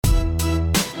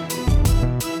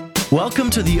Welcome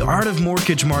to the Art of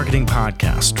Mortgage Marketing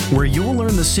podcast, where you'll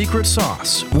learn the secret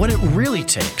sauce, what it really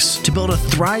takes to build a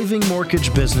thriving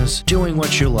mortgage business doing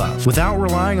what you love without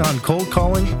relying on cold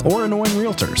calling or annoying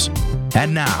realtors.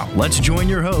 And now, let's join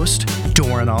your host,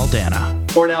 Doran Aldana.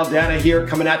 Doran Aldana here,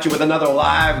 coming at you with another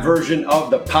live version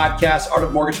of the podcast, Art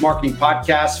of Mortgage Marketing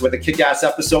podcast, with a kick-ass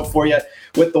episode for you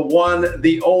with the one,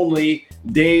 the only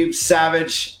Dave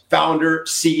Savage, founder,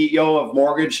 CEO of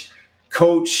Mortgage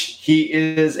Coach. He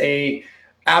is a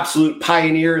absolute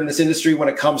pioneer in this industry when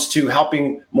it comes to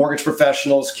helping mortgage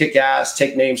professionals kick ass,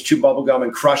 take names, chew bubblegum,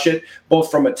 and crush it,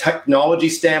 both from a technology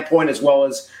standpoint as well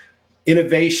as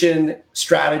innovation,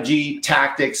 strategy,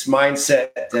 tactics,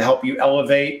 mindset to help you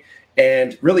elevate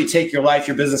and really take your life,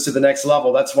 your business to the next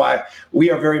level. That's why we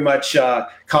are very much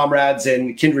comrades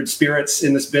and kindred spirits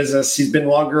in this business. He's been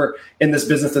longer in this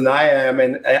business than I am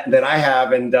and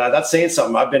that's saying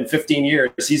something. I've been 15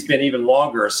 years. He's been even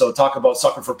longer. So talk about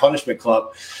Sucker for Punishment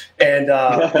Club. And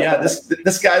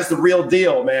this guy's the real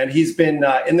deal, man. He's been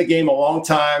in the game a long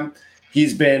time.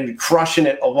 He's been crushing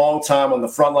it a long time on the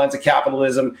front lines of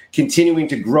capitalism, continuing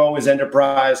to grow his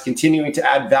enterprise, continuing to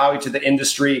add value to the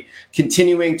industry,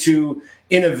 continuing to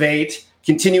innovate,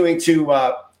 continuing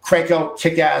to crank out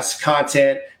kick-ass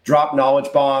content, drop knowledge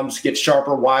bombs, get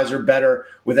sharper, wiser, better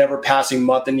with ever passing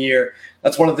month and year.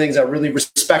 That's one of the things I really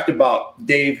respect about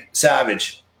Dave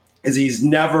Savage, is he's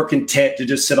never content to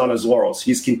just sit on his laurels.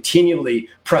 He's continually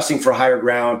pressing for higher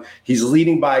ground. He's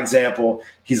leading by example.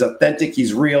 He's authentic.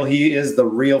 He's real. He is the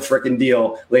real freaking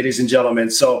deal, ladies and gentlemen.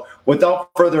 So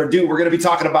without further ado, we're going to be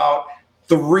talking about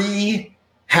 3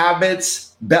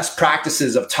 habits, best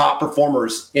practices of top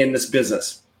performers in this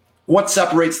business. What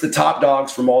separates the top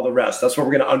dogs from all the rest? That's what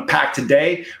we're going to unpack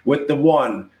today with the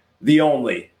one, the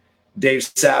only, Dave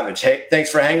Savage. Hey, thanks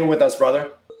for hanging with us,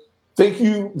 brother. Thank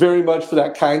you very much for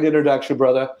that kind introduction,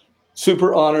 brother.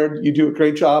 Super honored. You do a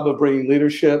great job of bringing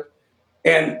leadership.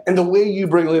 And the way you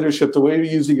bring leadership, the way you're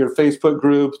using your Facebook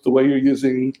group, the way you're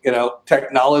using,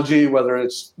 technology, whether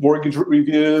it's mortgage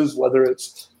reviews, whether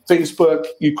it's Facebook,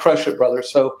 you crush it, brother.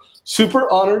 So super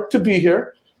honored to be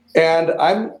here. And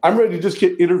I'm ready to just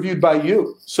get interviewed by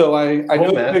you. So I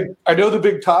know the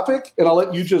big topic, and I'll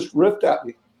let you just riff at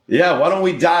me. Yeah, why don't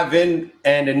we dive in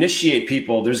and initiate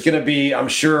people? There's going to be, I'm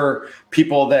sure,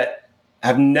 people that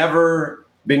have never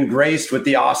been graced with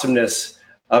the awesomeness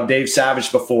of Dave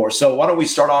Savage before. So why don't we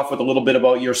start off with a little bit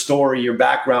about your story, your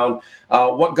background,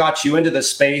 what got you into the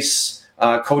space,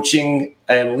 coaching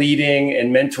and leading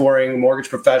and mentoring mortgage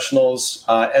professionals,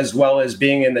 as well as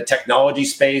being in the technology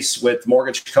space with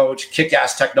Mortgage Coach.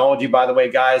 Kick-ass technology, by the way,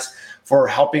 guys, for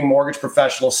helping mortgage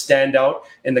professionals stand out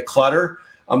in the clutter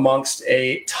amongst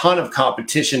a ton of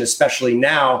competition, especially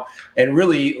now, and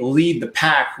really lead the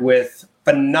pack with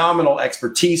phenomenal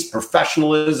expertise,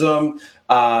 professionalism,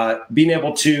 being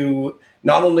able to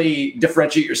not only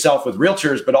differentiate yourself with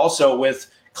realtors, but also with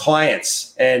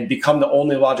clients and become the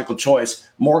only logical choice.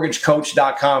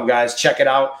 MortgageCoach.com, guys, check it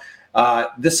out.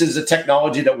 This is a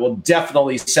technology that will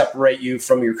definitely separate you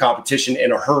from your competition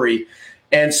in a hurry.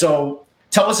 And so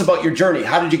tell us about your journey.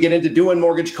 How did you get into doing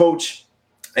Mortgage Coach?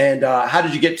 And how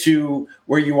did you get to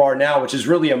where you are now, which is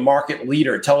really a market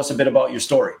leader? Tell us a bit about your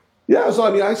story. Yeah, so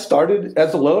I started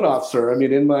as a loan officer.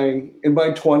 In my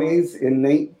 20s, in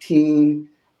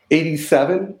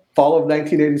 1987, fall of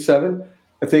 1987,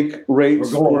 I think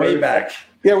rates. We're going way back.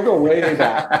 Yeah, we're going way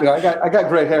back. I got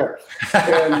gray hair,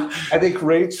 and I think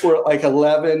rates were like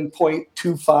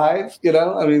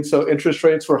 11.25. So interest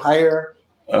rates were higher.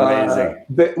 Amazing.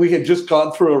 We had just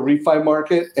gone through a refi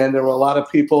market, and there were a lot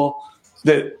of people.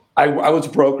 That I was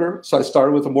a broker, so I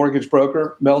started with a mortgage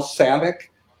broker. Mel Samick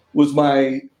was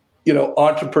my,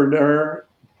 entrepreneur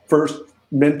first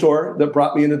mentor that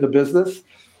brought me into the business.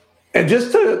 And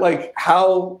just to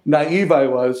how naive I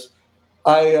was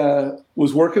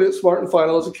working at Smart &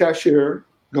 Final as a cashier,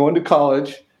 going to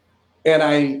college, and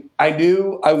I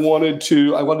knew I wanted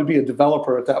to be a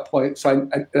developer at that point. So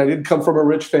I didn't come from a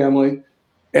rich family,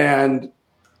 and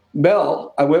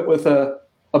Mel, I went with a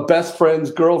best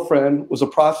friend's girlfriend was a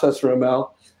processor at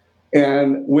Mel,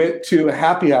 and went to a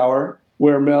happy hour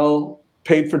where Mel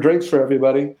paid for drinks for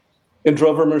everybody and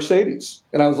drove her Mercedes.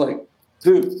 And I was like,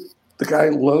 dude, the guy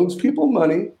loans people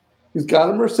money. He's got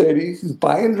a Mercedes. He's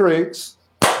buying drinks.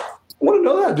 I want to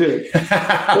know that dude.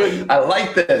 I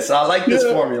like this. I like this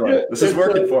formula. Yeah, this is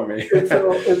working for me.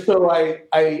 so I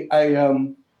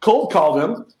cold called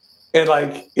him and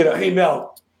hey, Mel,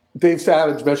 Dave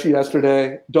Savage met you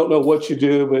yesterday. Don't know what you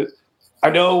do, but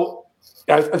I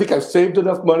think I've saved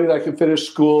enough money that I can finish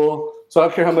school. So I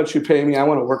don't care how much you pay me. I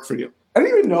want to work for you. I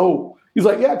didn't even know. He's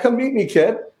like, yeah, come meet me,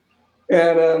 kid.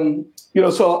 And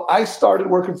so I started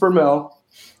working for Mel,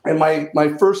 and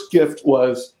my first gift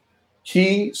was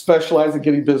he specialized in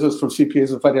getting business from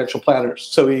CPAs and financial planners.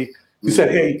 So he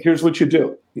said, hey, here's what you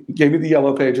do. He gave me the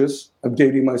yellow pages. I'm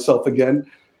dating myself again.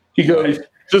 He goes,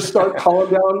 just start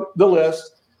calling down the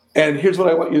list. And here's what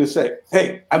I want you to say.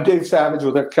 Hey, I'm Dave Savage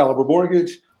with Excalibur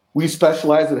Mortgage. We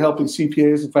specialize in helping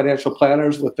CPAs and financial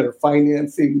planners with their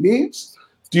financing needs.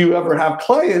 Do you ever have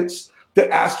clients that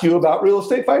ask you about real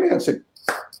estate financing?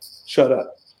 Shut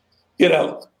up.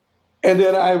 And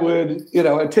then I would,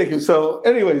 I'd take it. So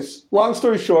anyways, long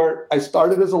story short, I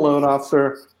started as a loan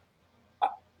officer.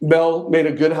 Mel made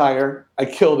a good hire. I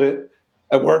killed it.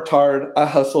 I worked hard. I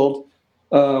hustled.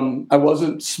 I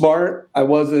wasn't smart. I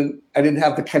didn't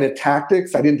have the kind of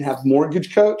tactics. I didn't have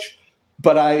Mortgage Coach,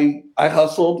 but I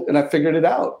hustled and I figured it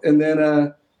out. And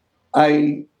then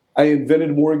I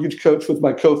invented Mortgage Coach with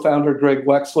my co-founder, Greg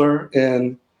Wexler,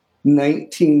 in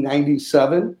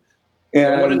 1997.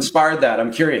 And what inspired that?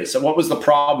 I'm curious. And what was the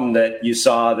problem that you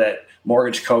saw that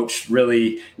Mortgage Coach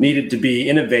really needed to be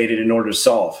innovated in order to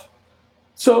solve?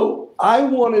 So I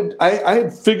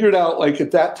had figured out, like,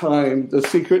 at that time, the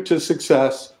secret to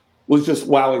success was just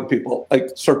wowing people, like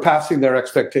surpassing their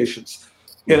expectations,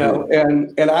 and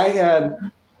I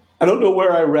don't know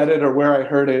where I read it or where I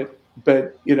heard it,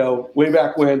 but, way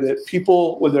back when, that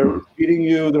people, when they're meeting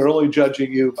you, they're only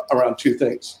judging you around two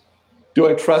things. Do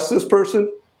I trust this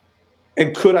person?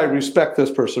 And could I respect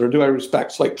this person, or do I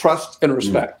respect? So, like, trust and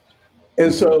respect.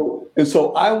 And so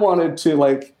I wanted to,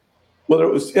 like, whether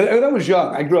it was, and I was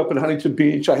young. I grew up in Huntington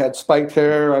Beach. I had spiked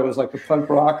hair. I was like a punk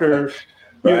rocker.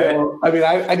 Right.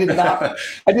 I did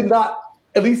not,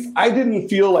 at least I didn't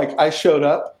feel like I showed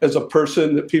up as a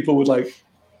person that people would like,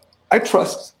 I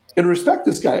trust and respect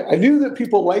this guy. I knew that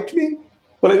people liked me,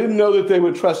 but I didn't know that they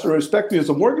would trust and respect me as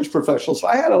a mortgage professional. So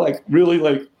I had to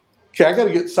okay, I got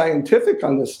to get scientific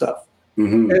on this stuff.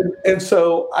 Mm-hmm. And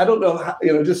so I don't know how,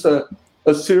 just a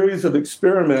series of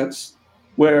experiments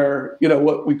where,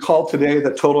 what we call today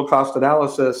the total cost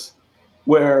analysis,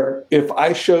 where if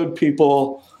I showed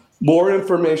people more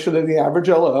information than the average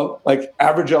LO, like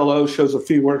average LO shows a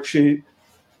fee worksheet,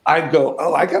 I'd go,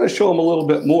 I got to show them a little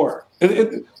bit more.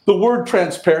 And the word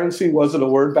transparency wasn't a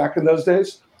word back in those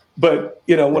days, but,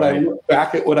 when I look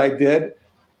back at what I did,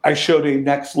 I showed a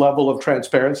next level of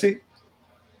transparency.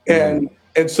 And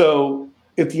so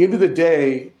at the end of the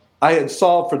day, I had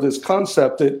solved for this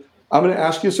concept that I'm going to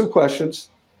ask you some questions,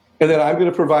 and then I'm going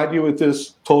to provide you with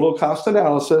this total cost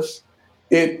analysis.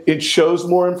 It shows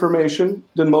more information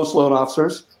than most loan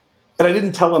officers. And I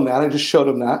didn't tell them that. I just showed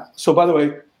them that. So, by the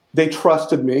way, they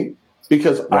trusted me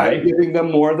because I'm giving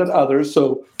them more than others.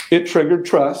 So it triggered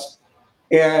trust.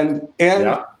 And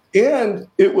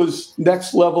it was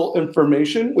next level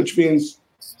information, which means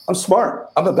I'm smart.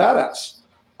 I'm a badass.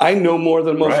 I know more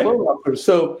than most loan officers.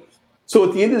 So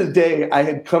at the end of the day, I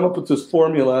had come up with this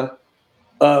formula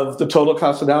of the total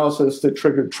cost analysis that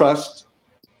triggered trust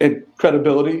and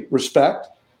credibility, respect,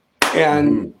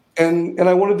 and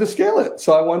I wanted to scale it.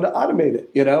 So I wanted to automate it,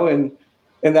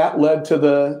 and that led to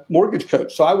the Mortgage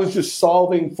Coach. So I was just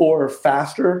solving for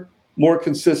faster, more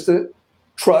consistent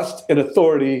trust and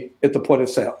authority at the point of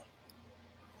sale.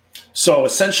 So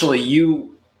essentially,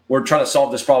 you were trying to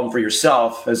solve this problem for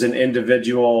yourself as an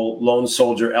individual loan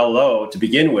soldier LO to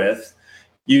begin with.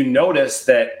 You noticed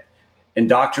that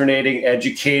indoctrinating,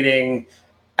 educating,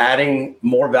 adding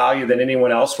more value than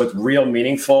anyone else with real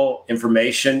meaningful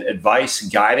information, advice,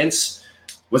 guidance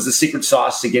was the secret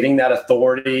sauce to getting that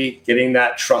authority, getting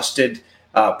that trusted,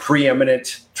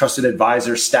 preeminent, trusted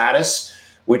advisor status,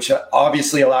 which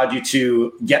obviously allowed you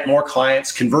to get more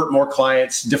clients, convert more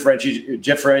clients,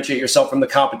 differentiate yourself from the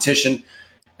competition.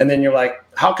 And then you're like,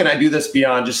 how can I do this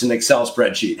beyond just an Excel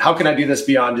spreadsheet? How can I do this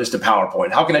beyond just a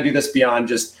PowerPoint? How can I do this beyond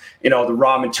just, the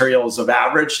raw materials of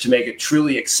average to make it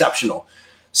truly exceptional?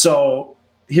 So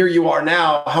here you are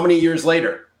now. How many years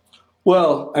later?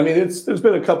 Well, there's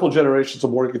been a couple generations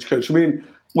of Mortgage Coach.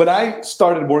 When I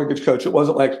started Mortgage Coach, it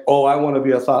wasn't like, I want to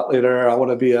be a thought leader. I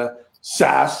want to be a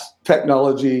SaaS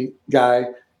technology guy.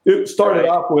 It started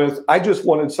off with, I just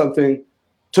wanted something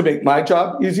to make my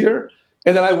job easier.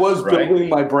 And then I was building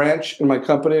my branch in my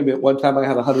company. At one time I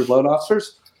had 100 loan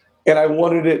officers, and I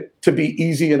wanted it to be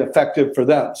easy and effective for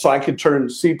them. So I could turn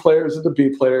C players into B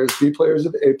players, B players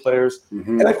into A players.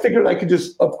 Mm-hmm. And I figured I could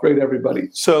just upgrade everybody.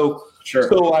 So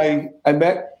I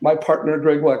met my partner,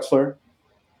 Greg Wexler,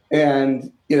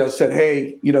 and, said,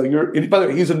 hey, by the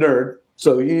way, he's a nerd.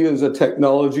 So he is a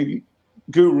technology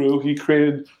guru. He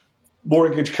created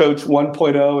Mortgage Coach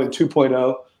 1.0 and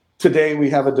 2.0. Today we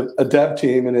have a dev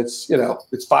team, and it's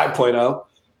 5.0.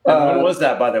 When was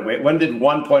that, by the way? When did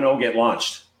 1.0 get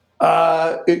launched?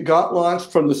 It got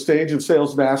launched from the stage of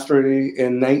Sales Mastery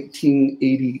in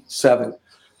 1987.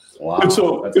 Wow. And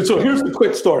so here's the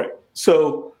quick story.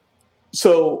 So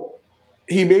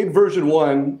he made version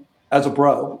 1 as a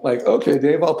bro. Like, okay,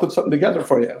 Dave, I'll put something together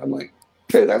for you. I'm like,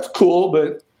 okay, that's cool,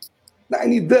 but I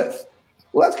need this.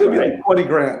 Well, that's going to be like 20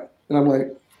 grand. And I'm like,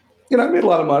 I made a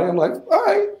lot of money. I'm like, all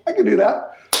right, I can do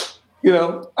that.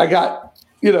 I got,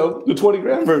 the 20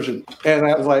 grand version. And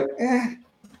I was like, it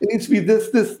needs to be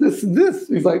this, and this.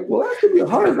 He's like, well, that could be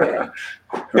 $100,000.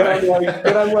 Right.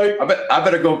 And I'm like, I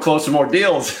better go close to more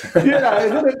deals. yeah.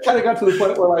 And then it kind of got to the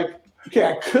point where like, okay,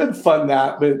 I could fund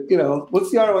that, but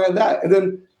what's the ROI on that? And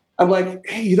then I'm like,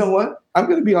 hey, you know what? I'm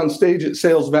going to be on stage at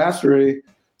Sales Mastery.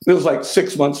 It was like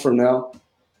 6 months from now.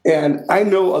 And I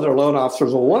know other loan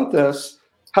officers will want this.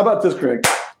 How about this, Greg?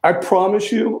 I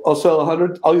promise you I'll sell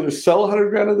 100. I'll either sell 100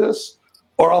 grand of this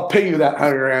or I'll pay you that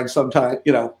 100 grand sometime,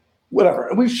 whatever.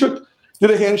 And we did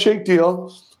a handshake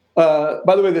deal.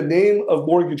 By the way, the name of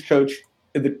Mortgage Coach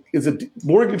is a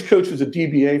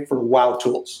DBA for Wow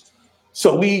Tools.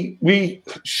 So we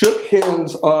shook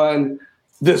hands on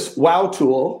this Wow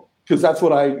tool because that's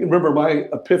what I remember. My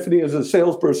epiphany as a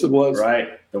salesperson was,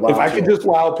 right. If I could just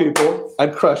wow people,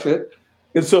 I'd crush it.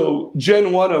 And so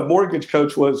Gen 1 of Mortgage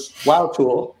Coach was Wow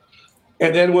Tool.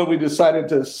 And then when we decided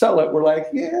to sell it, we're like,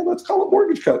 yeah, let's call it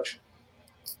Mortgage Coach.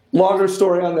 Longer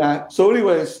story on that. So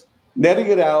anyways, netting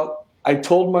it out, I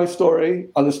told my story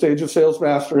on the stage of Sales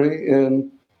Mastery in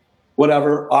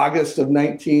August of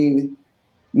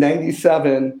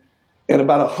 1997. And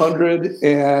about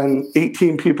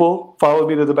 118 people followed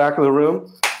me to the back of the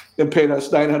room and paid us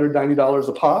 $990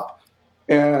 a pop.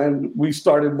 And we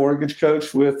started Mortgage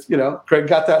Coach with, Greg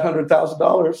got that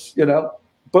 $100,000,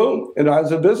 boom, and I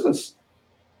was in business.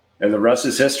 And the rest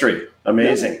is history.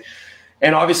 Amazing. Yeah.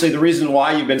 And obviously the reason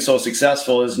why you've been so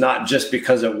successful is not just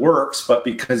because it works, but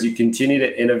because you continue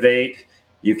to innovate,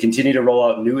 you continue to roll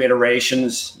out new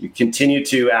iterations, you continue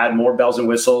to add more bells and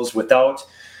whistles without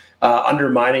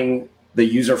undermining the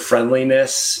user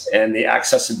friendliness and the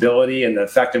accessibility and the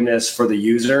effectiveness for the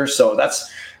user. So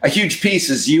that's a huge piece.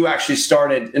 Is you actually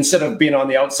started, instead of being on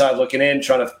the outside looking in,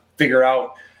 trying to figure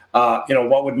out,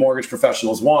 what would mortgage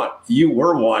professionals want? You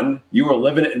were one. You were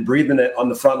living it and breathing it on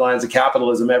the front lines of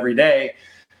capitalism every day.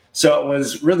 So it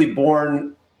was really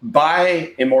born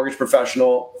by a mortgage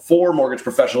professional for mortgage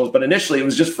professionals, but initially it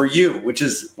was just for you, which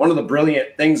is one of the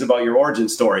brilliant things about your origin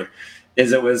story.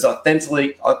 Is it was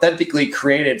authentically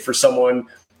created for someone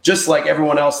just like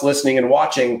everyone else listening and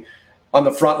watching on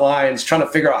the front lines, trying to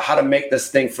figure out how to make this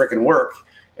thing freaking work.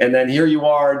 And then here you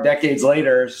are decades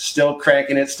later, still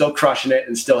cranking it, still crushing it,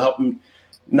 and still helping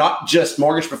not just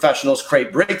mortgage professionals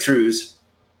create breakthroughs,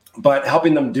 but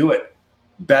helping them do it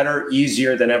better,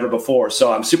 easier than ever before.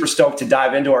 So I'm super stoked to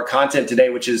dive into our content today,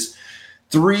 which is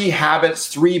 3 habits,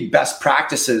 3 best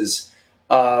practices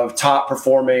of top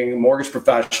performing mortgage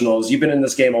professionals. You've been in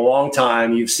this game a long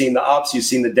time. You've seen the ups, you've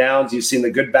seen the downs, you've seen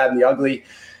the good, bad, and the ugly.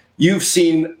 You've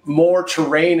seen more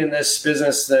terrain in this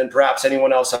business than perhaps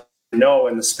anyone else I know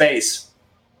in the space.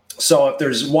 So if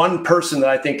there's one person that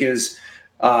I think is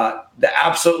the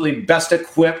absolutely best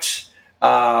equipped,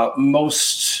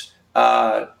 most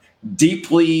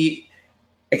deeply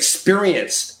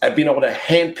experienced at being able to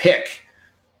handpick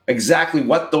exactly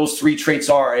what those 3 traits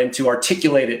are and to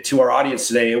articulate it to our audience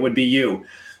today, it would be you.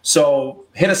 So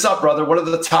hit us up, brother. What are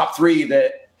the top 3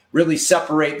 that really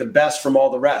separate the best from all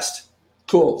the rest?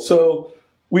 Cool. So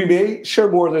we may share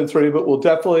more than 3, but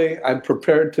I'm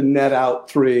prepared to net out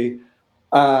 3.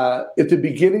 At the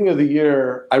beginning of the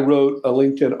year, I wrote a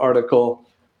LinkedIn article,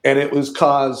 and it was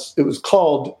called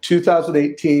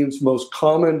 2018's Most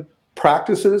Common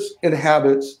Practices and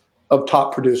Habits of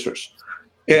Top Producers.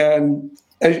 And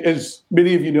as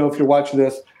many of you know, if you're watching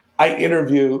this, I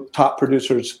interview top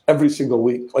producers every single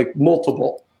week, like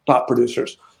multiple top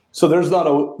producers. So there's not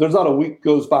a week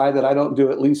goes by that I don't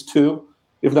do at least 2,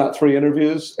 if not 3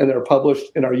 interviews, and they're published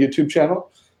in our YouTube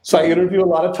channel. So I interview a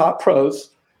lot of top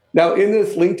pros. Now in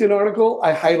this LinkedIn article,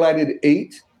 I highlighted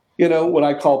 8, what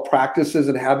I call practices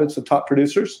and habits of top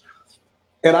producers.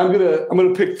 And I'm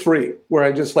gonna pick 3 where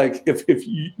I just like, if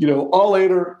all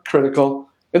 8 are critical,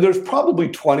 and there's probably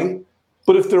 20.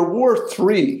 But if there were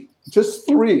 3, just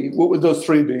 3, what would those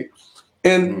 3 be?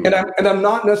 And I'm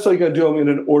not necessarily going to do them in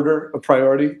an order of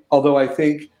priority, although I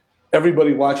think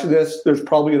everybody watching this, there's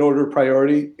probably an order of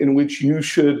priority in which you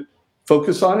should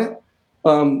focus on it.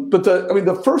 But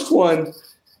the first one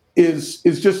is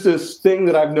just this thing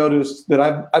that I've noticed that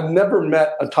I've never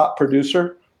met a top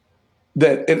producer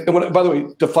that, by the way,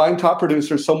 define top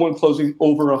producer, someone closing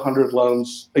over 100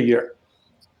 loans a year.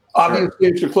 Obviously,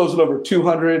 if you're closing over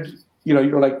 200,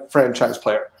 you're like franchise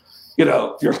player.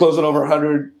 if you're closing over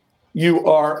 100, you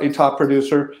are a top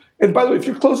producer. And by the way, if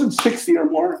you're closing 60 or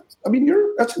more,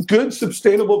 that's a good,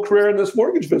 sustainable career in this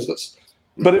mortgage business.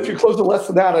 But if you're closing less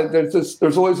than that,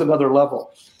 there's always another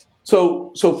level.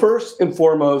 So first and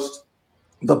foremost,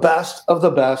 the best of the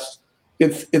best,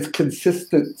 it's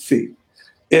consistency.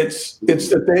 It's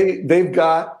that they've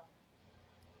got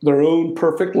their own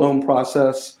perfect loan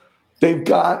process. They've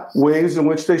got ways in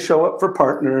which they show up for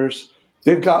partners.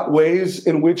 They've got ways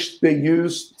in which they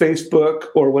use Facebook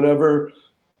or whatever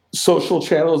social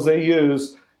channels they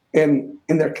use, and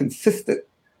they're consistent,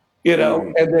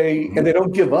 and they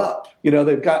don't give up.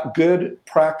 They've got good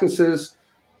practices.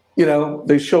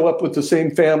 They show up with the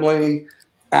same family,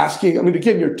 asking.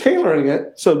 Again, you're tailoring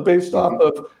it. So based off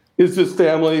of, is this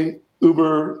family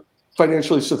uber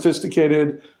financially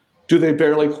sophisticated? Do they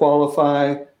barely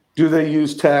qualify? Do they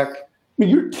use tech?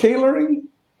 You're tailoring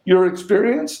your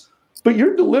experience, but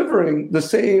you're delivering the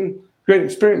same great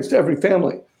experience to every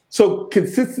family. So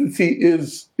consistency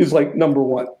is like number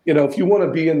one. If you want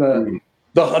to be in the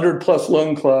 100+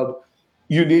 loan club,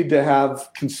 you need to have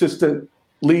consistent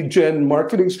lead gen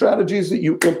marketing strategies that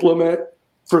you implement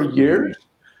for years.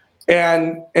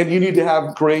 And you need to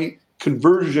have great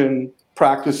conversion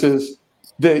practices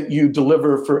that you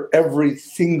deliver for every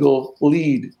single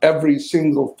lead, every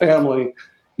single family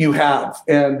you have.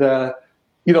 And,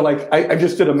 I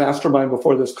just did a mastermind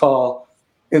before this call,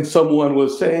 and someone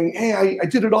was saying, hey, I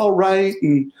did it all right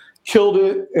and killed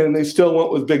it, and they still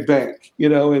went with big bank,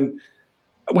 and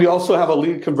we also have a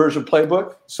lead conversion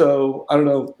playbook. So I don't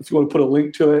know if you want to put a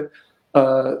link to it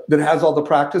that has all the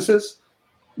practices.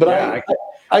 But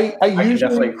I usually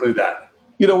definitely include that.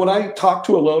 When I talk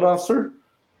to a loan officer,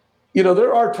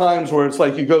 there are times where it's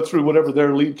like you go through whatever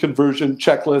their lead conversion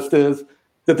checklist is,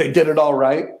 that they did it all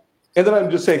right. And then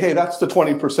I'm just saying, hey, that's the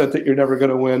 20% that you're never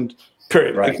going to win,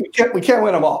 period. Right. We can't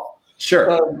win them all.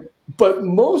 Sure. But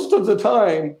most of the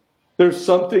time, there's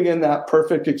something in that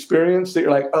perfect experience that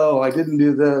you're like, oh, I didn't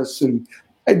do this, and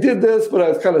I did this, but I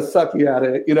was kind of sucky at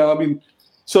it.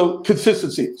 So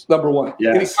consistency is number one.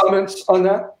 Yes. Any comments on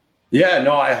that? Yeah,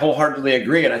 no, I wholeheartedly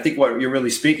agree. And I think what you're really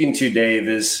speaking to, Dave,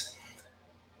 is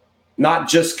not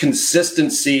just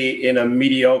consistency in a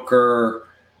mediocre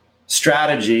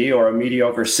strategy or a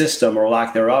mediocre system or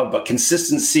lack thereof, but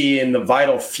consistency in the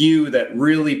vital few that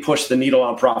really push the needle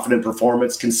on profit and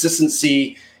performance,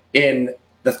 consistency in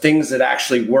the things that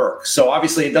actually work. So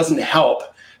obviously it doesn't help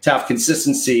to have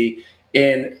consistency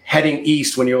in heading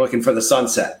east when you're looking for the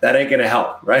sunset. That ain't going to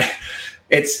help, right?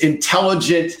 It's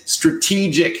intelligent,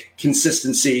 strategic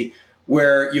consistency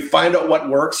where you find out what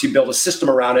works, you build a system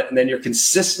around it, and then you're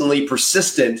consistently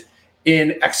persistent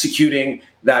in executing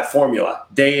that formula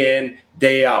day in,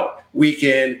 day out, week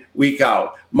in, week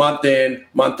out, month in,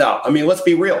 month out. Let's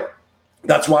be real.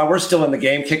 That's why we're still in the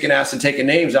game, kicking ass and taking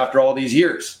names after all these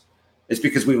years. It's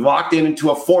because we locked into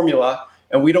a formula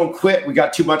and we don't quit. We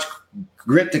got too much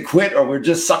grit to quit, or we're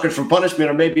just suckers for punishment,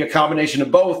 or maybe a combination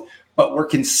of both, but we're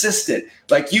consistent.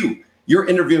 Like you're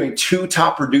interviewing 2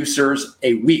 top producers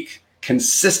a week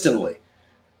consistently.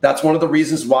 That's one of the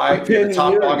reasons why you're the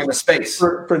top dog in the space.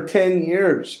 For 10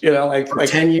 years, for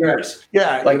 10 years.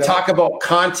 Yeah. Talk about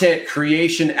content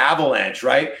creation avalanche,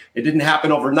 right? It didn't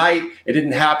happen overnight. It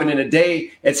didn't happen in a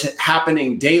day. It's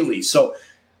happening daily. So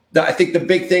I think the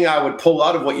big thing I would pull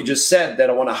out of what you just said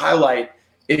that I want to highlight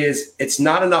is it's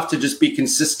not enough to just be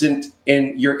consistent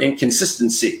in your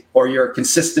inconsistency or your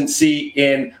consistency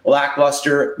in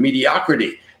lackluster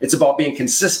mediocrity. It's about being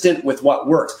consistent with what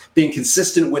works, being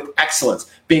consistent with excellence,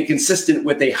 being consistent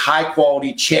with a high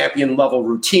quality champion level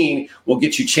routine will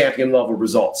get you champion level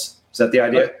results. Is that the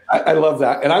idea? I love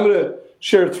that. And I'm going to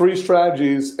share 3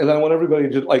 strategies, and I want everybody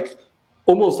to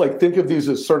almost think of these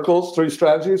as circles, 3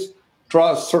 strategies,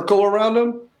 draw a circle around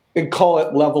them and call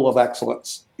it level of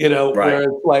excellence, right. Where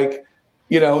it's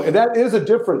and that is a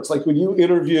difference. Like when you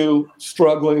interview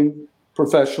struggling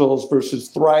professionals versus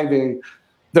thriving,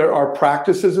 there are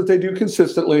practices that they do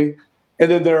consistently, and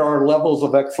then there are levels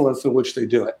of excellence in which they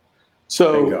do it.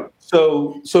 So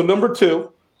number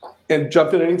 2, and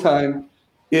jump in anytime,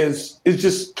 is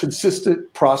just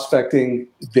consistent prospecting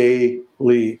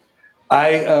daily.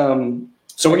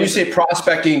 So when you say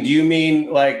prospecting, do you mean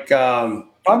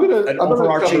I'm gonna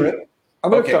cover it.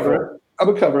 I'm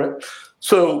gonna cover it.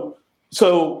 So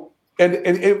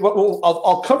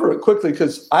I'll cover it quickly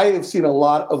because I have seen a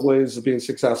lot of ways of being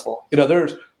successful.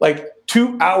 There's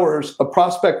 2 hours of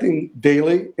prospecting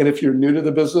daily, and if you're new to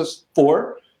the business,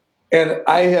 4. And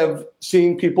I have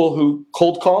seen people who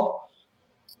cold call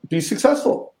be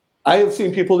successful. I have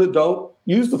seen people that don't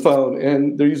use the phone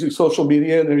and they're using social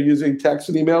media and they're using text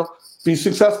and email be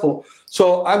successful.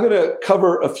 So I'm going to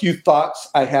cover a few thoughts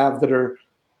I have that are,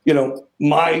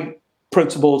 my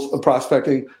principles of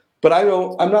prospecting, but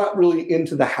I'm not really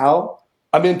into the how.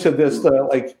 I'm into this,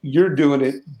 like you're doing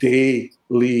it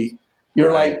daily.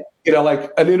 You're right.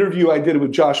 like an interview I did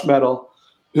with Josh Metal,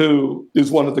 who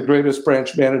is one of the greatest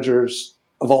branch managers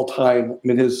of all time. I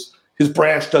mean, his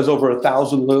branch does over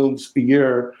 1,000 loans a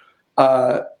year.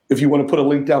 If you want to put a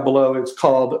link down below, it's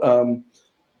called,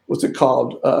 what's it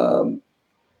called?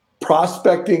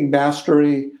 Prospecting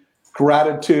Mastery,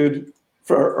 Grateful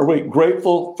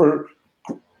for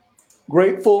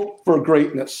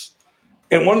Greatness.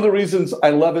 And one of the reasons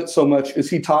I love it so much is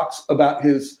he talks about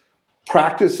his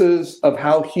practices of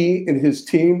how he and his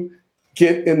team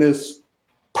get in this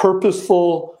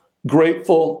purposeful,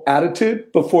 grateful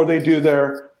attitude before they do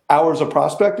their hours of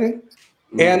prospecting.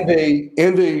 And they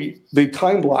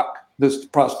time block this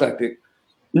prospecting.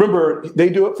 Remember, they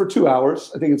do it for 2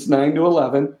 hours. I think it's 9 to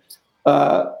 11.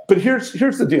 But here's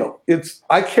the deal.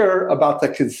 I care about the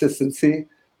consistency,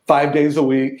 5 days a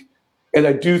week. And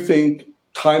I do think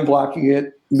time blocking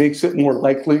it makes it more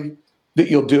likely that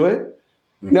you'll do it.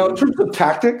 Mm-hmm. Now, in terms of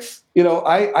tactics,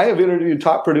 I have interviewed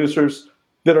top producers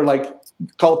that are like,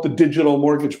 call it the digital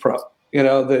mortgage pro,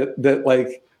 that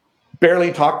like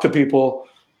barely talk to people,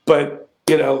 but,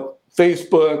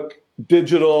 Facebook,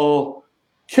 digital,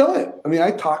 kill it. I mean,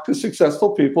 I talk to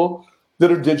successful people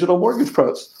that are digital mortgage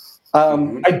pros.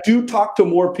 I do talk to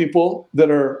more people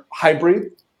that are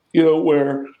hybrid,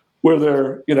 where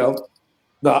they're,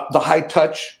 the high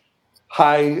touch,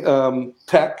 high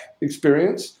tech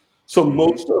experience. So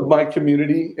most of my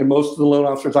community and most of the loan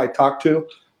officers I talk to,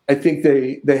 I think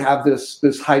they have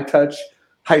this high touch,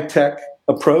 high tech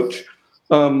approach.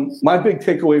 My big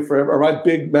takeaway or my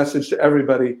big message to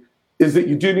everybody is that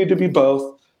you do need to be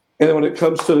both. And then when it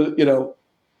comes to,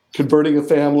 converting a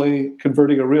family,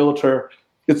 converting a realtor,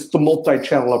 it's the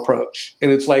multi-channel approach.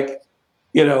 And it's like,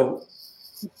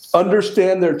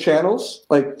 understand their channels,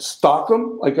 like stalk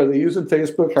them. Like, are they using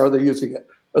Facebook? How are they using it?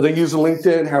 Are they using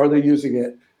LinkedIn? How are they using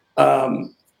it?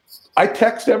 I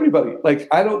text everybody. Like,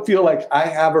 I don't feel like I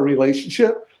have a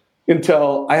relationship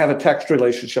until I have a text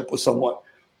relationship with someone.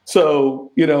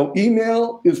 So,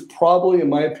 email is probably, in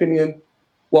my opinion,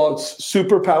 while it's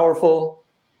super powerful,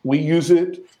 we use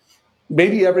it.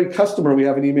 Maybe every customer we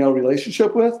have an email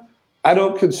relationship with. I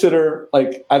don't consider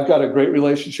like I've got a great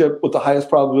relationship with the highest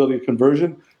probability of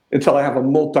conversion until I have a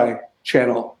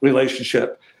multi-channel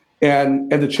relationship.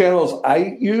 And the channels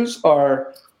I use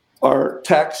are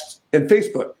text and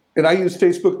Facebook. And I use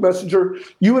Facebook Messenger.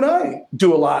 You and I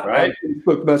do a lot on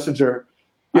Facebook Messenger.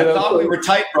 I thought we were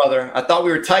tight, brother. I thought we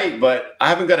were tight, but I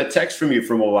haven't got a text from you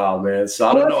from a while, man. So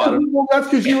I don't know. Well, that's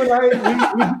because you and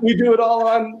I, we do it all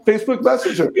on Facebook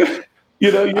Messenger.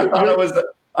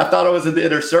 I thought it was in the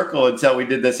inner circle until we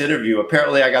did this interview.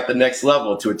 Apparently, I got the next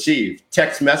level to achieve.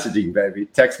 Text messaging, baby.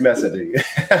 Text messaging.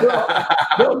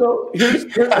 No.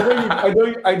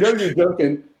 I know you're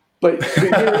joking, but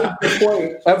here's the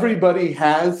point. Everybody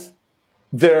has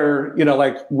their,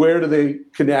 like, where do they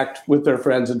connect with their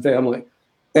friends and family?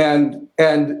 And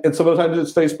sometimes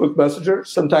it's Facebook Messenger,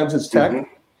 sometimes it's text.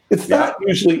 Mm-hmm. It's not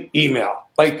usually email.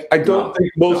 Like, I don't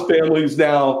think most families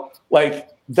now, like,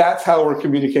 that's how we're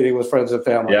communicating with friends and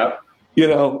family. Yeah.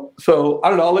 So I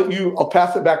don't know. I'll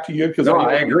pass it back to you because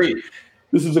I agree.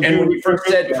 This is and when you first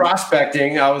said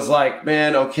prospecting, I was like,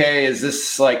 man, okay, is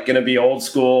this like going to be old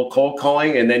school cold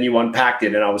calling? And then you unpacked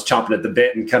it and I was chomping at the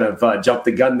bit and kind of jumped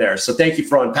the gun there. So thank you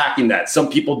for unpacking that. Some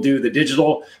people do the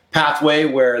digital pathway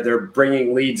where they're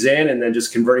bringing leads in and then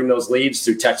just converting those leads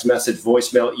through text message,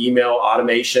 voicemail, email,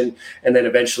 automation, and then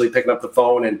eventually picking up the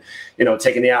phone and,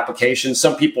 taking the application.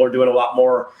 Some people are doing a lot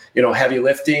more, heavy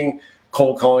lifting,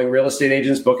 cold calling real estate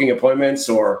agents, booking appointments,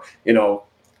 or,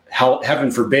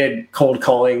 heaven forbid, cold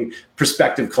calling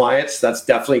prospective clients. That's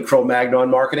definitely Cro-Magnon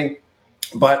marketing.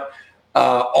 But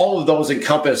all of those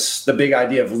encompass the big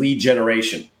idea of lead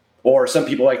generation, or some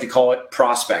people like to call it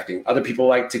prospecting. Other people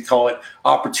like to call it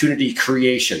opportunity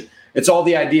creation. It's all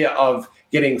the idea of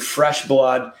getting fresh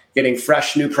blood, getting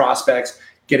fresh new prospects,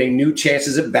 getting new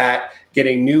chances at bat,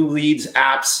 getting new leads,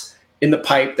 apps in the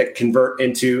pipe that convert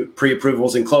into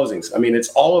pre-approvals and closings. I mean, it's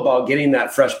all about getting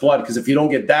that fresh blood, because if you don't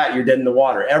get that, you're dead in the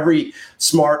water. Every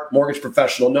smart mortgage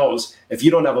professional knows if you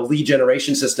don't have a lead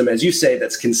generation system, as you say,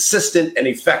 that's consistent and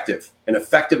effective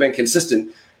and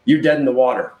consistent, you're dead in the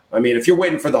water. I mean, if you're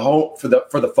waiting for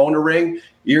the phone to ring,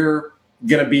 you're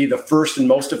going to be the first and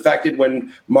most affected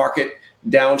when market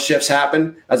downshifts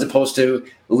happen, as opposed to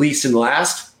lease and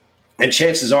last. And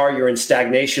chances are you're in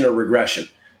stagnation or regression.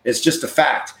 It's just a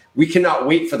fact. we cannot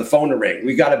wait for the phone to ring.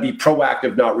 We got to be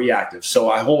proactive, not reactive.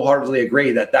 So I wholeheartedly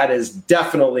agree that is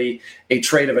definitely a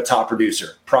trait of a top producer,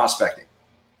 prospecting.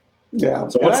 Yeah.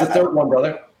 So what's the third one,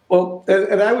 brother? Well,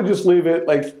 and I would just leave it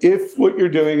like, if what you're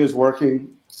doing is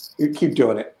working, you keep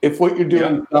doing it. If what you're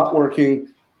doing is not working,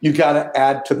 you got to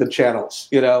add to the channels,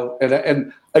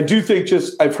 and I do think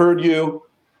I've heard you.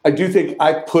 I do think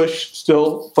I push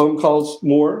still phone calls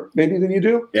more maybe than you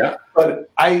do. Yeah. But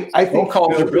I think phone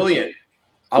calls are brilliant.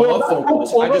 I love phone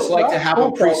calls. I just like to have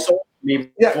them pre-sold to me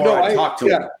before I talk to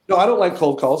them. No, I don't like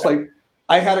cold calls. Like,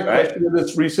 I had a question in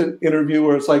this recent interview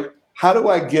where it's like, how do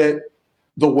I get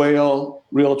the whale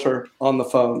realtor on the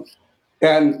phone?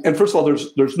 And first of all,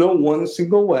 there's no one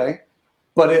single way,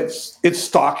 but it's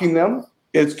stalking them,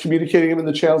 it's communicating them in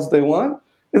the channels they want,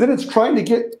 and then it's trying to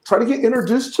get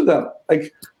introduced to them.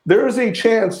 Like, there is a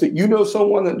chance that you know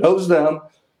someone that knows them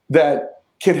that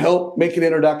can help make an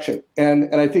introduction.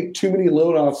 And I think too many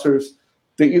loan officers,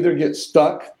 they either get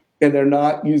stuck and they're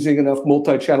not using enough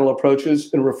multi-channel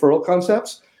approaches and referral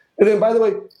concepts. And then, by the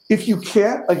way, if you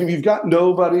can't, like, if you've got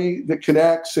nobody that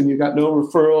connects and you've got no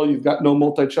referral, you've got no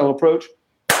multi-channel approach,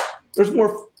 there's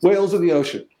more whales in the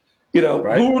ocean.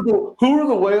 Right. Who are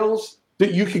the whales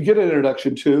that you can get an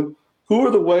introduction to? Who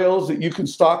are the whales that you can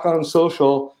stalk on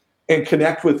social and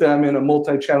connect with them in a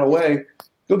multi-channel way?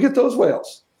 Go get those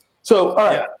whales. So, all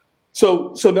right. Yeah.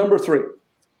 So number three.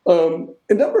 And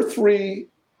number three,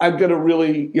 I'm going to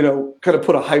really, kind of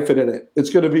put a hyphen in it.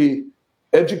 It's going to be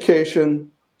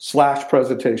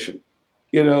education/presentation,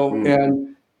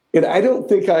 and I don't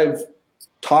think I've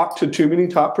talked to too many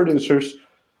top producers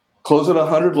closing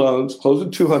 100 loans, closing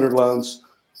 200 loans,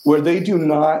 where they do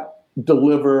not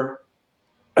deliver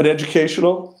an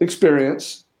educational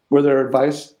experience where their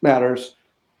advice matters,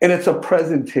 and it's a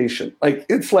presentation. Like,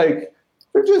 it's like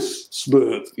they're just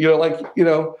smooth,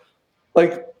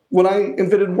 like when I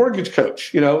invented Mortgage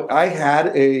Coach, I had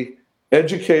a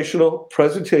educational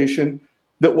presentation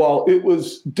that, while it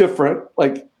was different,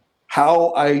 like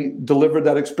how I delivered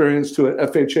that experience to an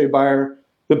FHA buyer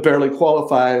that barely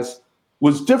qualifies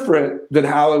was different than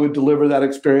how I would deliver that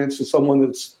experience to someone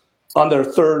that's on their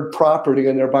third property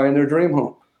and they're buying their dream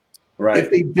home. Right.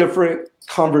 It's a different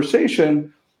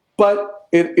conversation, but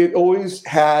it always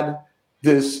had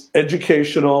this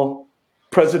educational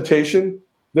presentation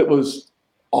that was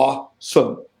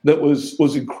awesome, that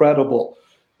was incredible,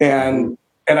 and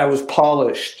I was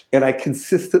polished, and I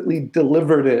consistently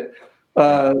delivered it.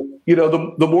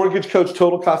 The Mortgage Coach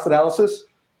total cost analysis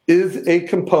is a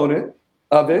component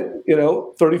of it.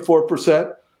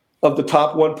 34% of the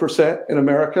top 1% in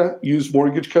America use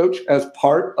Mortgage Coach as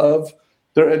part of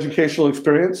their educational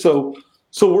experience. So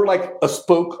we're like a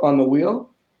spoke on the wheel,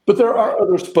 but there are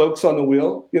other spokes on the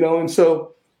wheel, and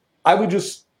so I would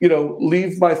just,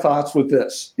 leave my thoughts with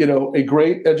this. A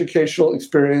great educational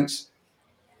experience,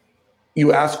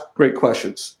 you ask great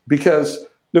questions, because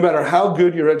no matter how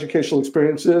good your educational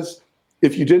experience is,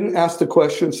 if you didn't ask the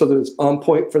question so that it's on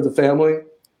point for the family,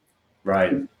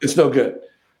 right, it's no good.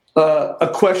 A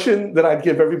question that I'd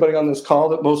give everybody on this call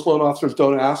that most loan officers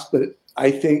don't ask, that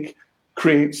I think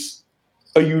creates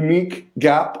a unique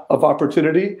gap of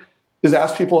opportunity, is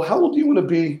ask people, how old do you want to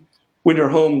be when your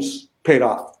home's paid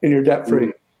off and you're debt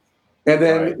free? And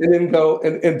then go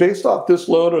and based off this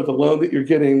loan or the loan that you're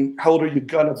getting, how old are you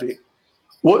gonna be?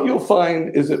 What you'll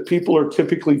find is that people are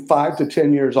typically 5 to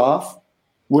 10 years off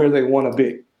where they want to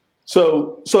be.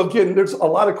 So again, there's a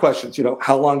lot of questions.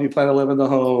 How long do you plan to live in the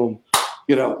home?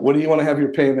 What do you want to have your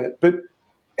payment? But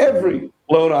every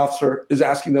loan officer is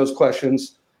asking those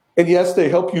questions. And yes, they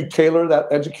help you tailor that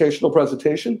educational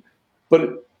presentation,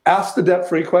 but ask the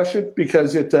debt-free question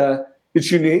because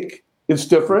it's unique, it's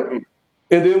different.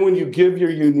 And then when you give your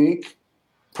unique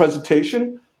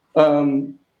presentation,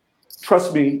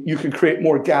 trust me, you can create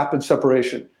more gap and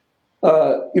separation.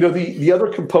 The other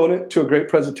component to a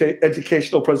great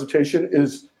educational presentation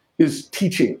is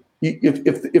teaching.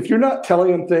 If you're not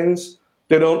telling them things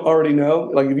they don't already know,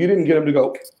 like if you didn't get them to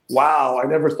go, wow, I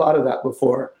never thought of that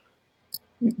before.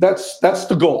 That's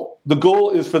the goal. The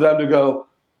goal is for them to go,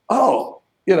 oh,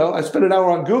 I spent an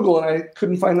hour on Google and I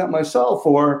couldn't find that myself,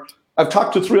 or I've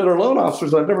talked to 3 other loan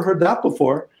officers and I've never heard that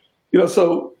before.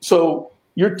 So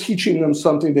you're teaching them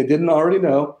something they didn't already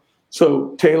know.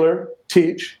 So tailor,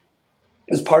 teach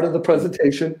as part of the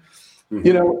presentation, and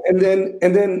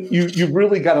then you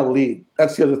really got to lead.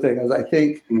 That's the other thing, is I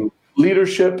think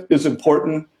leadership is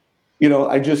important.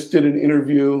 I just did an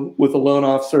interview with a loan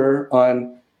officer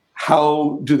on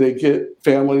how do they get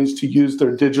families to use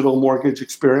their digital mortgage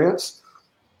experience,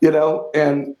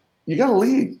 and you got to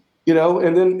lead,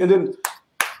 and then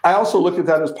I also look at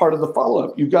that as part of the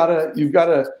follow-up. You've got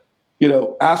to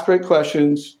ask great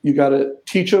questions. You got to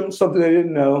teach them something they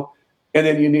didn't know. And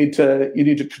then you need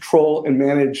to control and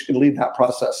manage and lead that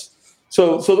process.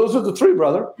 So those are the three,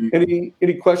 brother.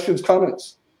 Any questions,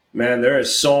 comments? Man, there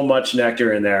is so much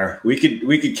nectar in there. We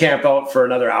could camp out for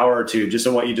another hour or two just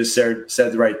on what you just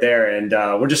said right there. And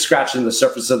we're just scratching the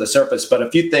surface of the surface. But a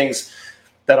few things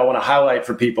that I want to highlight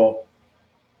for people.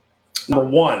 Number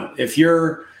one, if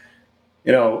you're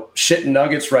shitting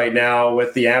nuggets right now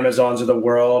with the Amazons of the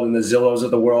world and the Zillows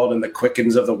of the world and the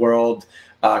Quickens of the world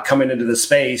coming into the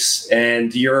space,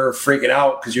 and you're freaking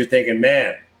out because you're thinking,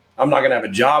 man, I'm not going to have a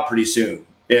job pretty soon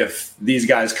if these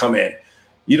guys come in.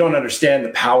 You don't understand the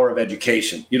power of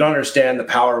education. You don't understand the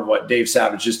power of what Dave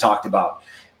Savage just talked about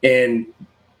in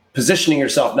positioning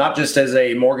yourself not just as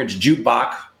a mortgage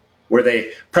jukebox where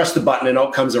they press the button and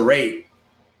out comes a rate,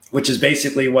 which is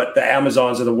basically what the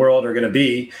Amazons of the world are going to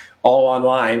be, all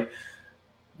online,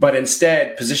 but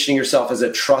instead positioning yourself as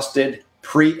a trusted,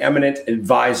 preeminent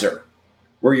advisor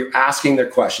where you're asking their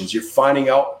questions. You're finding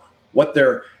out what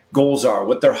their goals are,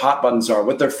 what their hot buttons are,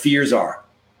 what their fears are,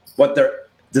 what their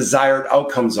desired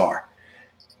outcomes are.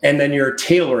 And then you're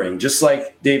tailoring, just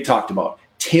like Dave talked about,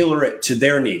 tailor it to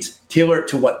their needs, tailor it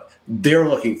to what they're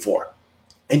looking for.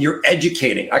 And you're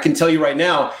educating. I can tell you right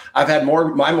now, I've had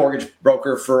my mortgage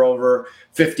broker for over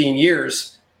 15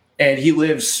 years, and he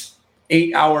lives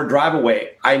 8-hour drive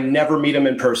away. I never meet him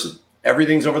in person.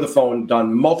 Everything's over the phone,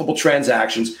 done multiple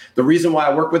transactions. The reason why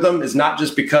I work with him is not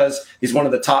just because he's one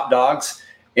of the top dogs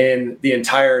in the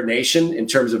entire nation in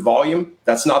terms of volume.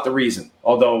 That's not the reason.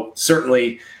 Although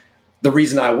certainly the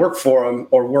reason I work for him,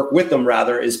 or work with him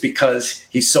rather, is because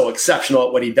he's so exceptional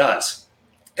at what he does.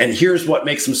 And here's what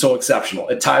makes him so exceptional.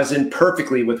 It ties in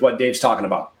perfectly with what Dave's talking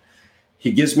about.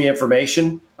 He gives me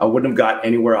information I wouldn't have got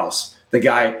anywhere else. The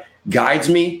guy guides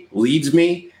me, leads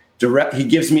me, he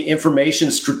gives me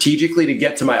information strategically to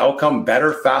get to my outcome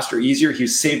better, faster, easier.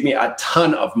 He's saved me a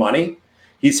ton of money.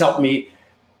 He's helped me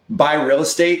buy real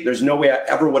estate. There's no way I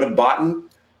ever would have bought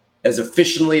as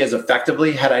efficiently, as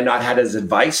effectively had I not had his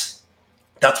advice.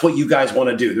 That's what you guys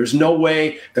want to do. There's no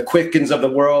way the Quickens of the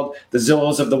world, the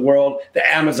Zillows of the world, the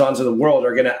Amazons of the world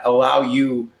are going to allow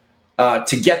you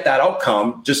to get that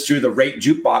outcome just through the rate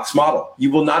jukebox model.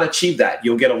 You will not achieve that.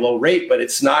 You'll get a low rate, but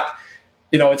it's not,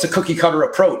 it's a cookie cutter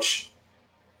approach.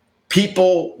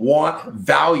 People want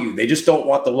value. They just don't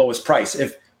want the lowest price.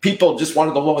 If people just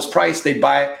wanted the lowest price, they'd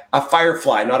buy a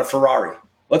Firefly, not a Ferrari.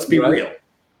 Let's be real.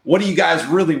 What do you guys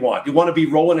really want? Do you want to be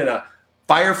rolling in a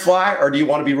Firefly, or do you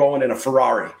want to be rolling in a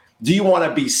Ferrari? Do you want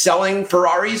to be selling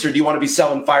Ferraris, or do you want to be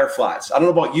selling Fireflies? I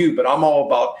don't know about you, but I'm all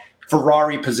about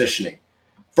Ferrari positioning,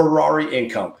 Ferrari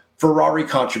income, Ferrari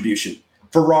contribution,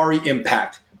 Ferrari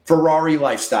impact, Ferrari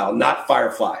lifestyle, not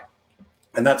Firefly.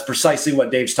 And that's precisely what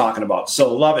Dave's talking about.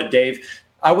 So love it, Dave.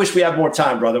 I wish we had more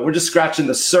time, brother. We're just scratching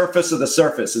the surface of the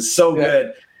surface. It's so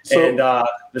good. And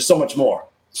there's so much more.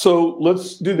 So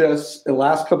let's do this in the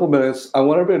last couple of minutes. I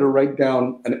want everybody to write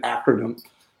down an acronym.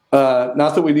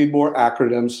 Not that we need more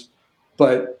acronyms,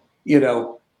 but,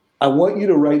 I want you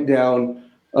to write down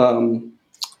WACD.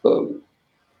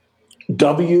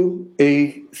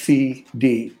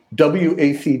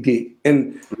 WACD.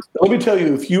 And let me tell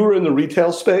you, if you were in the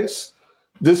retail space,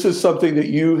 this is something that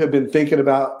you have been thinking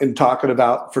about and talking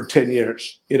about for 10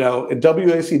 years. And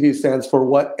WACD stands for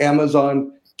what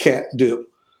Amazon can't do.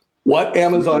 What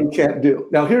Amazon can't do.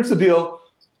 Now, here's the deal.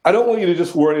 I don't want you to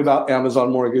just worry about Amazon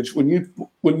Mortgage. When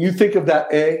you think of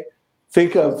that A,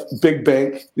 think of big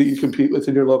bank that you compete with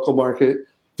in your local market.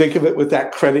 Think of it with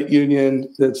that credit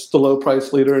union that's the low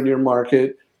price leader in your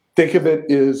market. Think of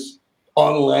it as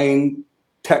online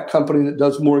tech company that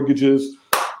does mortgages.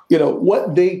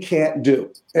 What they can't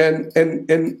do. And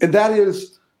that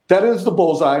is the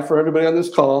bullseye for everybody on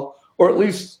this call, or at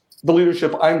least the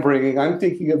leadership I'm bringing. I'm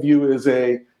thinking of you as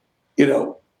a,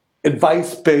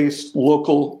 advice-based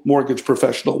local mortgage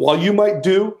professional. While you might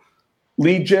do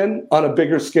lead gen on a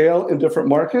bigger scale in different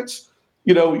markets,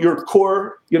 your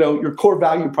core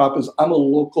value prop is I'm a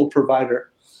local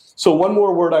provider. So one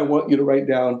more word I want you to write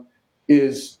down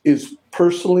is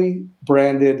personally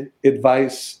branded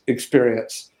advice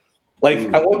experience. I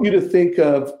want you to think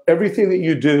of everything that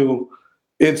you do.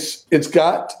 It's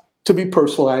got to be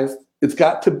personalized. You've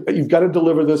got to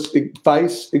deliver this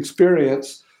advice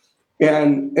experience.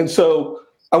 And so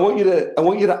I want you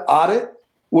to audit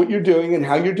what you're doing and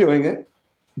how you're doing it.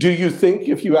 Do you think,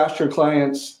 if you ask your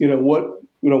clients,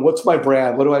 what's my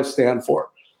brand? What do I stand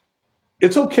for?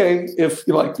 It's okay if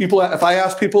if I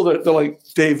ask people that they're like,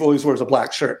 Dave always wears a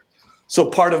black shirt.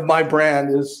 So part of my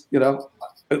brand is,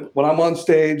 when I'm on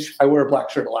stage, I wear a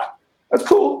black shirt a lot. That's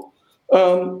cool.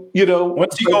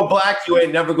 Once you go black, you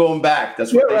ain't never going back.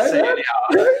 That's what they say anyhow.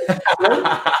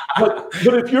 Right.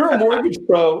 But if you're a mortgage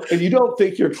pro and you don't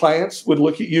think your clients would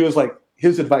look at you as like,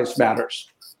 his advice matters,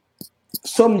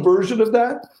 some version of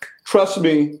that, trust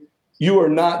me, you are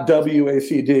not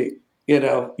WACD.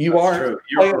 You aren't.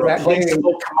 You're a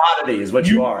replaceable commodity is what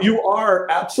you are. You are,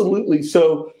 absolutely.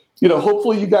 So,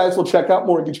 hopefully you guys will check out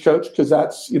Mortgage Coach, because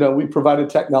that's, we provided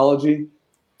technology.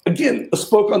 Again, a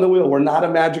spoke on the wheel. We're not a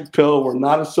magic pill. We're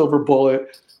not a silver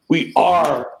bullet. We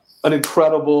are an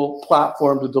incredible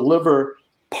platform to deliver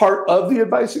part of the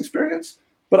advice experience.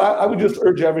 But I would just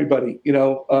urge everybody,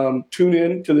 tune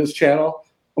in to this channel.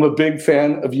 I'm a big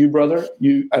fan of you, brother.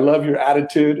 I love your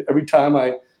attitude. Every time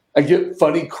I get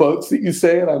funny quotes that you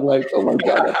say, and I'm like, oh my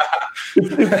God,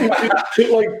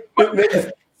 it makes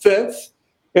sense.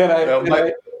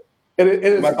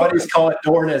 My buddies call it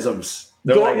Dornisms.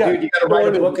 They're like, dude, you got to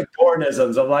write a book of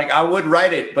Dornisms. I'm like, I would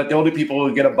write it, but the only people who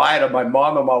are going to buy it are my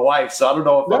mom and my wife. So I don't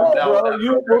know if I'm down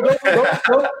with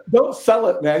that. Don't sell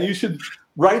it, man. You should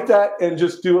write that and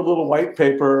just do a little white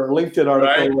paper or LinkedIn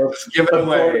article. Right? Just give it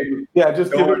away. Yeah,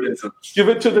 just give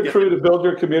it to the crew to build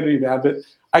your community, man. But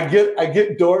I get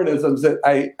Dornisms that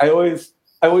I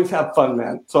always have fun,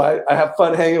 man. So I have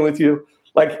fun hanging with you.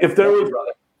 Like if there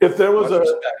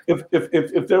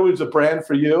was a brand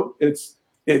for you, it's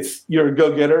you're a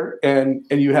go-getter and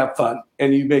you have fun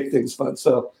and you make things fun.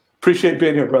 So appreciate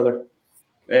being here, brother.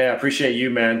 Yeah, I appreciate you,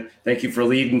 man. Thank you for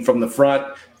leading from the front.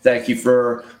 Thank you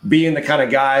for being the kind of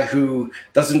guy who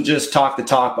doesn't just talk the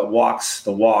talk, but walks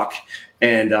the walk.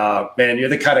 And man, you're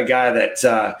the kind of guy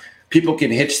that people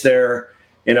can hitch their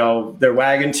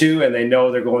wagon to, and they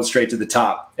know they're going straight to the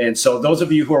top. And so those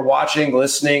of you who are watching,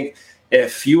 listening,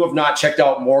 if you have not checked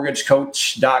out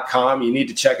mortgagecoach.com, you need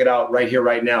to check it out right here,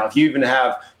 right now. If you even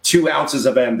have 2 ounces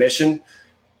of ambition,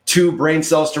 2 brain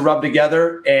cells to rub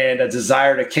together, and a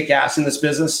desire to kick ass in this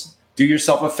business, do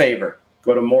yourself a favor.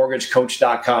 Go to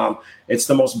mortgagecoach.com. It's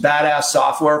the most badass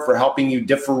software for helping you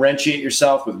differentiate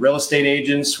yourself with real estate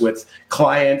agents, with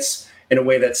clients, in a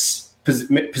way that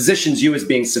positions you as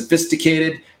being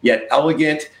sophisticated, yet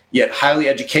elegant, yet highly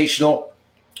educational.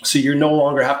 So you no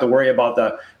longer have to worry about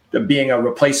the being a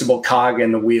replaceable cog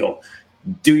in the wheel.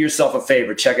 Do yourself a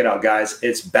favor. Check it out, guys.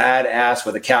 It's badass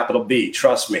with a capital B.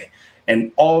 Trust me.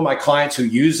 And all of my clients who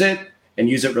use it and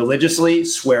use it religiously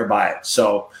swear by it.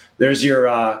 So there's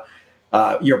your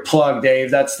plug, Dave.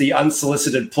 That's the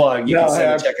unsolicited plug. You can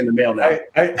send a check in the mail now.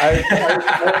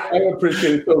 I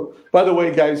appreciate it. So, by the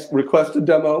way, guys, request a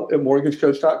demo at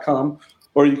mortgagecoach.com,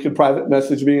 or you can private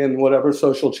message me in whatever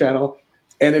social channel.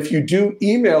 And if you do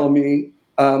email me,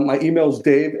 my email is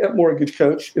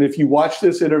dave@mortgagecoach. And if you watch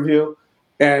this interview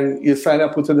and you sign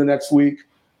up within the next week,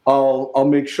 I'll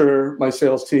make sure my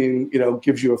sales team,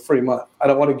 gives you a free month. I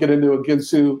don't want to get into a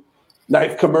Ginsu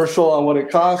knife commercial on what it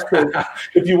costs. But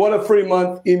if you want a free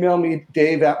month, email me,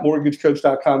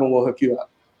 dave@mortgagecoach.com, and we'll hook you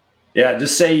up. Yeah,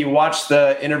 just say you watched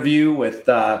the interview with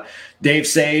Dave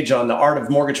Sage on the Art of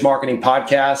Mortgage Marketing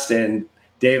podcast, and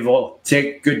Dave will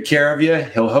take good care of you.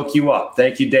 He'll hook you up.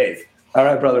 Thank you, Dave. All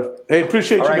right, brother. Hey,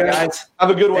 appreciate you, man. Guys.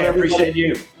 Have a good one, everybody. Appreciate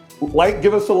you.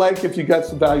 Give us a like if you got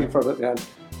some value from it, man.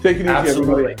 Take it easy,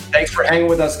 everybody. Thanks for hanging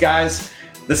with us, guys.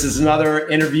 This is another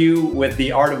interview with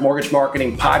the Art of Mortgage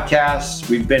Marketing podcast.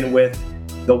 We've been with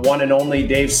the one and only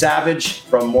Dave Savage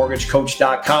from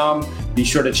mortgagecoach.com. Be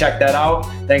sure to check that out.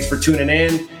 Thanks for tuning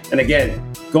in. And again,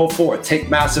 go forth, take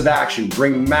massive action,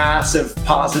 bring massive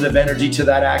positive energy to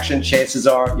that action. Chances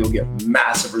are you'll get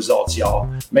massive results, y'all.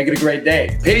 Make it a great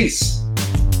day. Peace.